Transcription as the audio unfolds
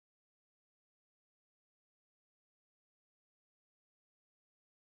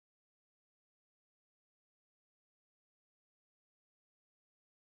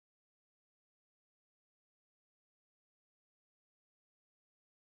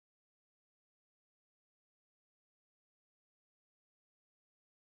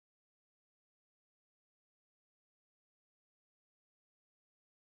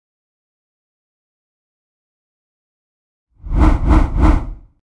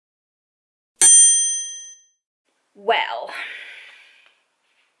Well,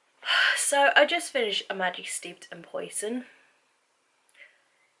 so I just finished A Magic Steeped in Poison,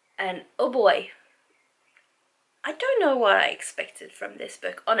 and oh boy, I don't know what I expected from this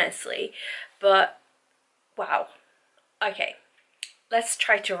book, honestly, but wow. Okay, let's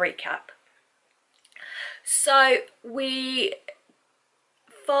try to recap. So we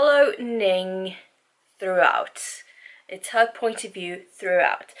follow Ning throughout. It's her point of view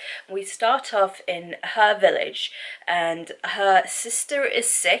throughout. We start off in her village, and her sister is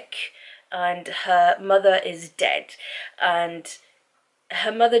sick and her mother is dead, and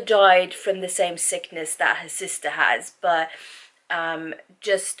her mother died from the same sickness that her sister has, but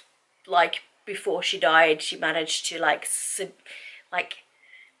just like before she died, she managed to like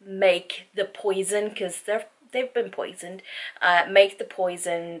make the poison, because they've been poisoned, make the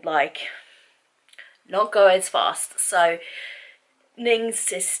poison like not go as fast. So Ning's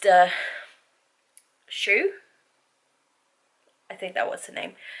sister, Shu, I think that was her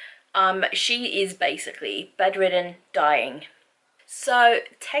name, she is basically bedridden, dying. So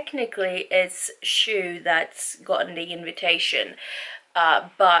technically it's Shu that's gotten the invitation,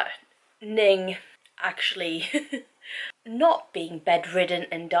 but Ning actually not being bedridden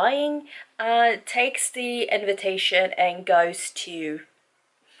and dying, takes the invitation and goes to,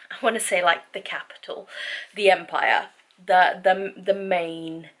 I want to say like the capital, the empire, the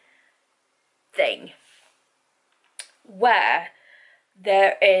main thing, where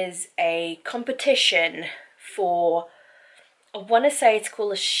there is a competition for, I want to say it's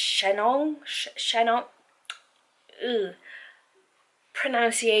called a Shenong,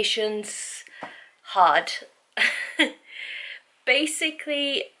 pronunciation's hard.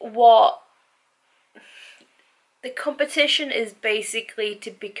 Basically, what the competition is basically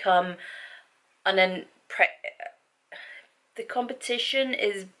to become an the competition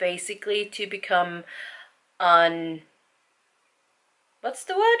is basically to become an, what's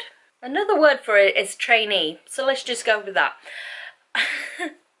the word? Another word for it is trainee, so let's just go with that.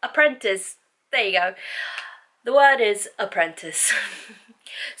 Apprentice, there you go. The word is apprentice.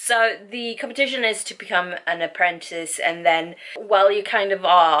 So the competition is to become an apprentice, and then, well, you kind of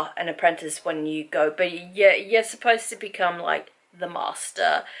are an apprentice when you go, but you're supposed to become like the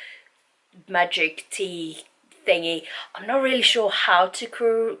master magic tea thingy. I'm not really sure how to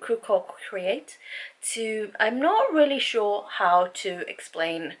create. I'm not really sure how to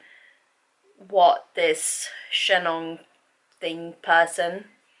explain what this Shenong thing person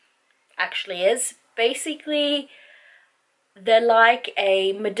actually is. Basically, they're like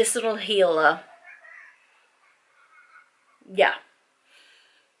a medicinal healer. Yeah.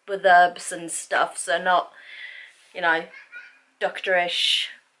 With herbs and stuff, so not, you know, doctorish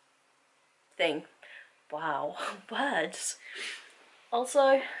thing. Wow, words.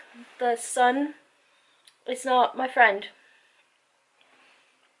 Also, the sun is not my friend.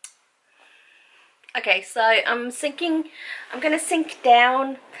 Okay, so I'm gonna sink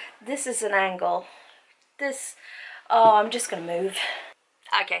down. This is an angle. This, oh, I'm just gonna move.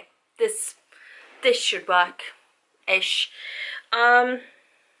 Okay, this should work-ish. What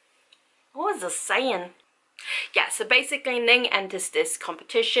was I saying? Yeah, so basically Ning enters this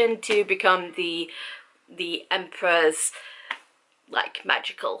competition to become the Emperor's like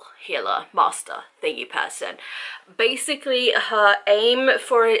magical healer master thingy person. Basically her aim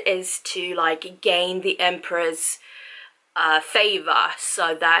for it is to like gain the Emperor's favor,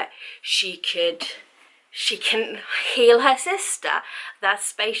 so that she can heal her sister.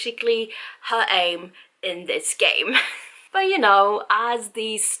 That's basically her aim in this game. But you know, as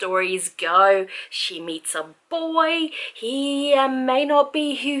these stories go, she meets a boy. He may not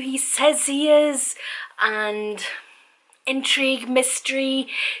be who he says he is, and intrigue, mystery.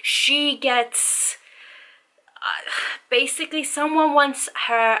 She gets basically someone wants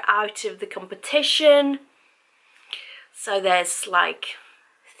her out of the competition. So there's like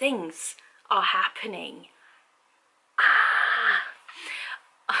things are happening.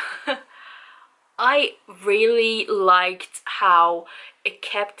 I really liked how it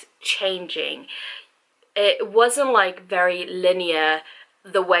kept changing. It wasn't like very linear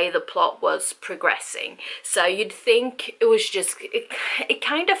the way the plot was progressing. So you'd think it was just, it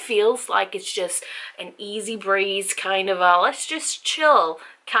kind of feels like it's just an easy breeze kind of a let's just chill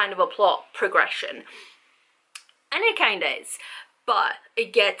kind of a plot progression. And it kind of is. But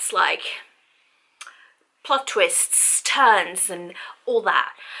it gets like plot twists, turns, and all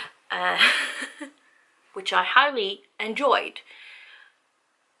that. Which I highly enjoyed.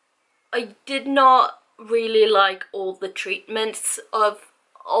 I did not really like all the treatments of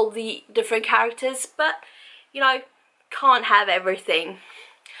all the different characters, but you know, can't have everything.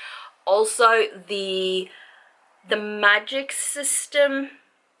 Also, the the magic system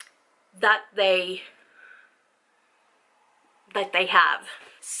that they have.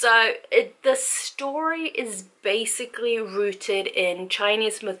 So the story is basically rooted in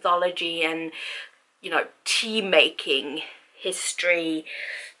Chinese mythology and, you know, tea making history,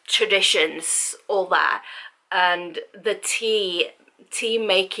 traditions, all that, and the tea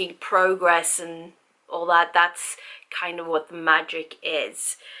making progress and all that. That's kind of what the magic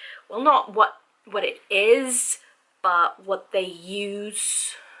is. Well, not what it is, but what they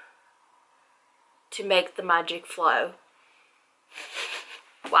use to make the magic flow.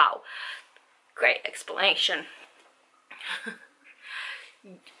 Wow, great explanation.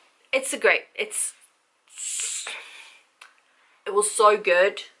 It was so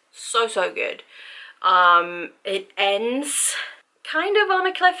good, so good. It ends kind of on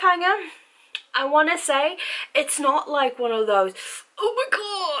a cliffhanger, I want to say. It's not like one of those, oh my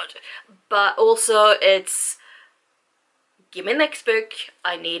god, but also it's, give me the next book,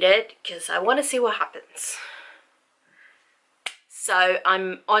 I need it, because I want to see what happens. So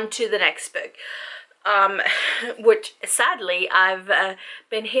I'm on to the next book, which sadly I've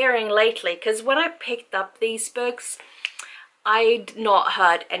been hearing lately, because when I picked up these books, I'd not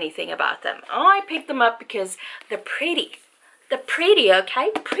heard anything about them. I picked them up because they're pretty. They're pretty, okay?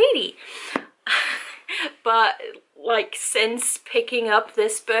 Pretty. But like since picking up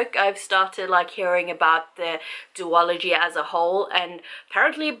this book, I've started like hearing about the duology as a whole, and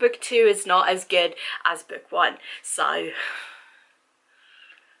apparently book 2 is not as good as book 1. So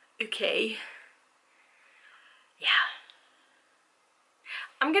okay, yeah,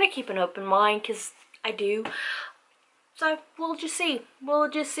 I'm gonna keep an open mind because I do. So we'll just see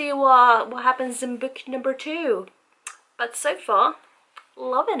what happens in book number 2. But so far,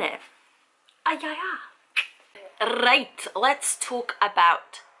 loving it. Ah, yeah, yeah. Right, let's talk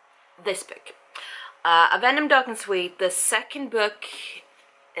about this book. A Venom Dark and Sweet, the second book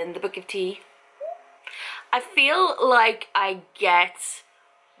in the Book of Tea. I feel like I get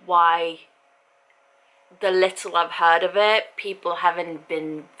why the little I've heard of it, people haven't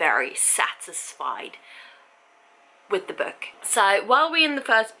been very satisfied with the book. So while we're in the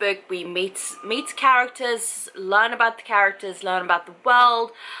first book, we meet characters, learn about the characters, learn about the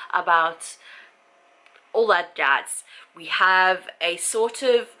world, about all that jazz. We have a sort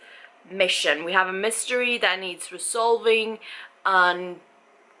of mission. We have a mystery that needs resolving, and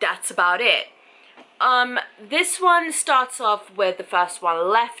that's about it. This one starts off where the first one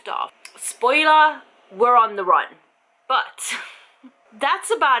left off. Spoiler, we're on the run. But that's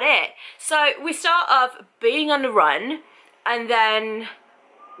about it. So we start off being on the run, and then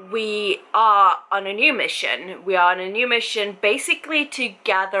we are on a new mission. We are on a new mission basically to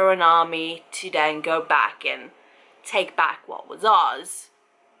gather an army to then go back and take back what was ours.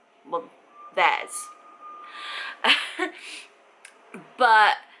 Well, theirs.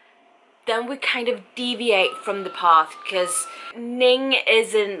 But then we kind of deviate from the path because Ning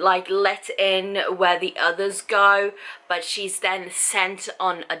isn't like let in where the others go, but she's then sent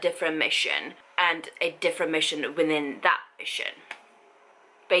on a different mission, and a different mission within that mission.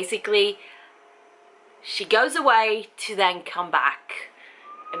 Basically, she goes away to then come back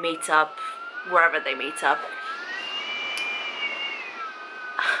and meet up wherever they meet up.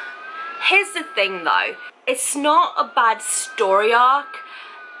 Here's the thing though, it's not a bad story arc.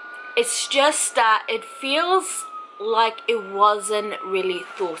 It's just that it feels like it wasn't really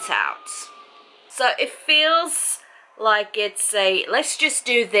thought out. So it feels like it's a, let's just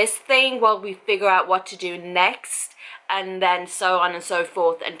do this thing while we figure out what to do next, and then so on and so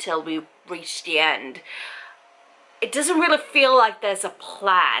forth until we reach the end. It doesn't really feel like there's a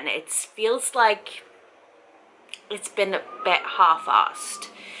plan. It feels like it's been a bit half-assed.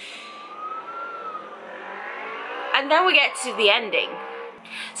 And then we get to the ending.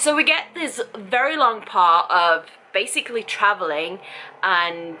 So we get this very long part of basically traveling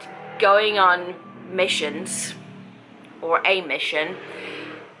and going on missions, or a mission,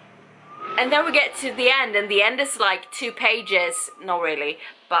 and then we get to the end, and the end is like 2 pages, not really,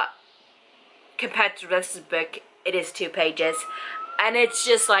 but compared to the rest of the book, it is 2 pages, and it's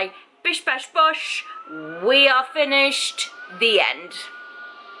just like bish bash bosh, we are finished, the end.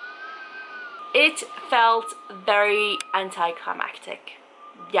 It felt very anticlimactic.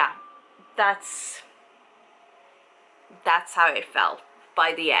 Yeah, that's how it felt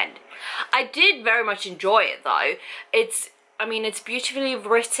by the end. I did very much enjoy it though. I mean, it's beautifully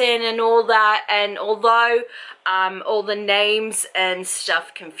written and all that, and although all the names and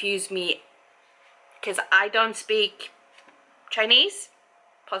stuff confuse me because I don't speak Chinese,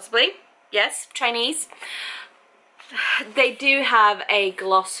 possibly, yes, Chinese, they do have a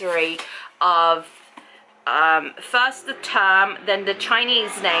glossary of first the term, then the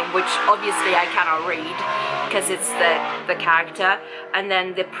Chinese name, which obviously I cannot read because it's the character, and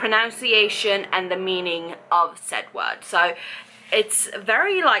then the pronunciation and the meaning of said word. So it's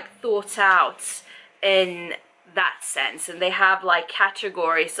very like thought out in that sense, and they have like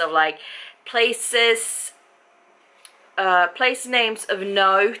categories of like places, place names of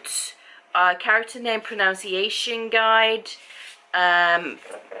note, character name pronunciation guide,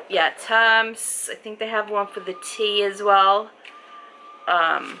 yeah, terms. I think they have one for the tea as well,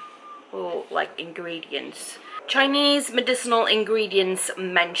 or like ingredients, Chinese medicinal ingredients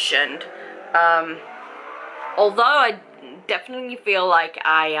mentioned. Although I definitely feel like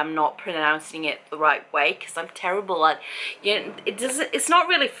I am not pronouncing it the right way because I'm terrible at, you know, it's not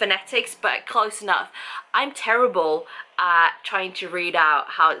really phonetics, but close enough. I'm terrible at trying to read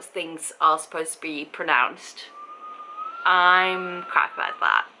out how things are supposed to be pronounced. I'm crap at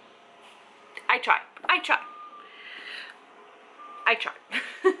that. I try.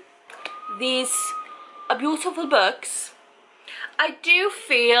 These are beautiful books. I do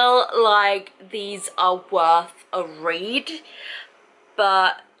feel like these are worth a read,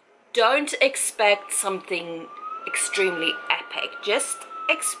 but don't expect something extremely epic. Just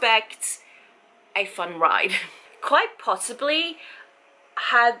expect a fun ride. Quite possibly,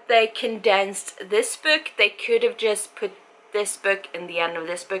 had they condensed this book, they could have just put this book in the end of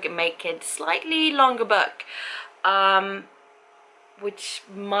this book and make it a slightly longer book, which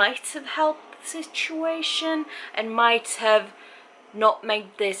might have helped the situation and might have not made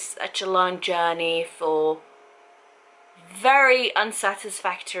this such a long journey for very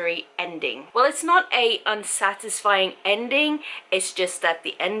unsatisfactory ending. Well, it's not a unsatisfying ending, it's just that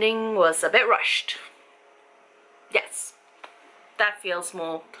the ending was a bit rushed. Yes, that feels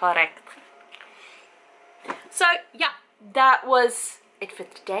more correct. So yeah, that was it for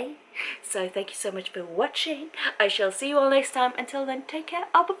today. So thank you so much for watching. I shall see you all next time. Until then, take care.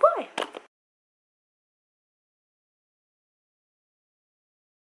 Bye bye.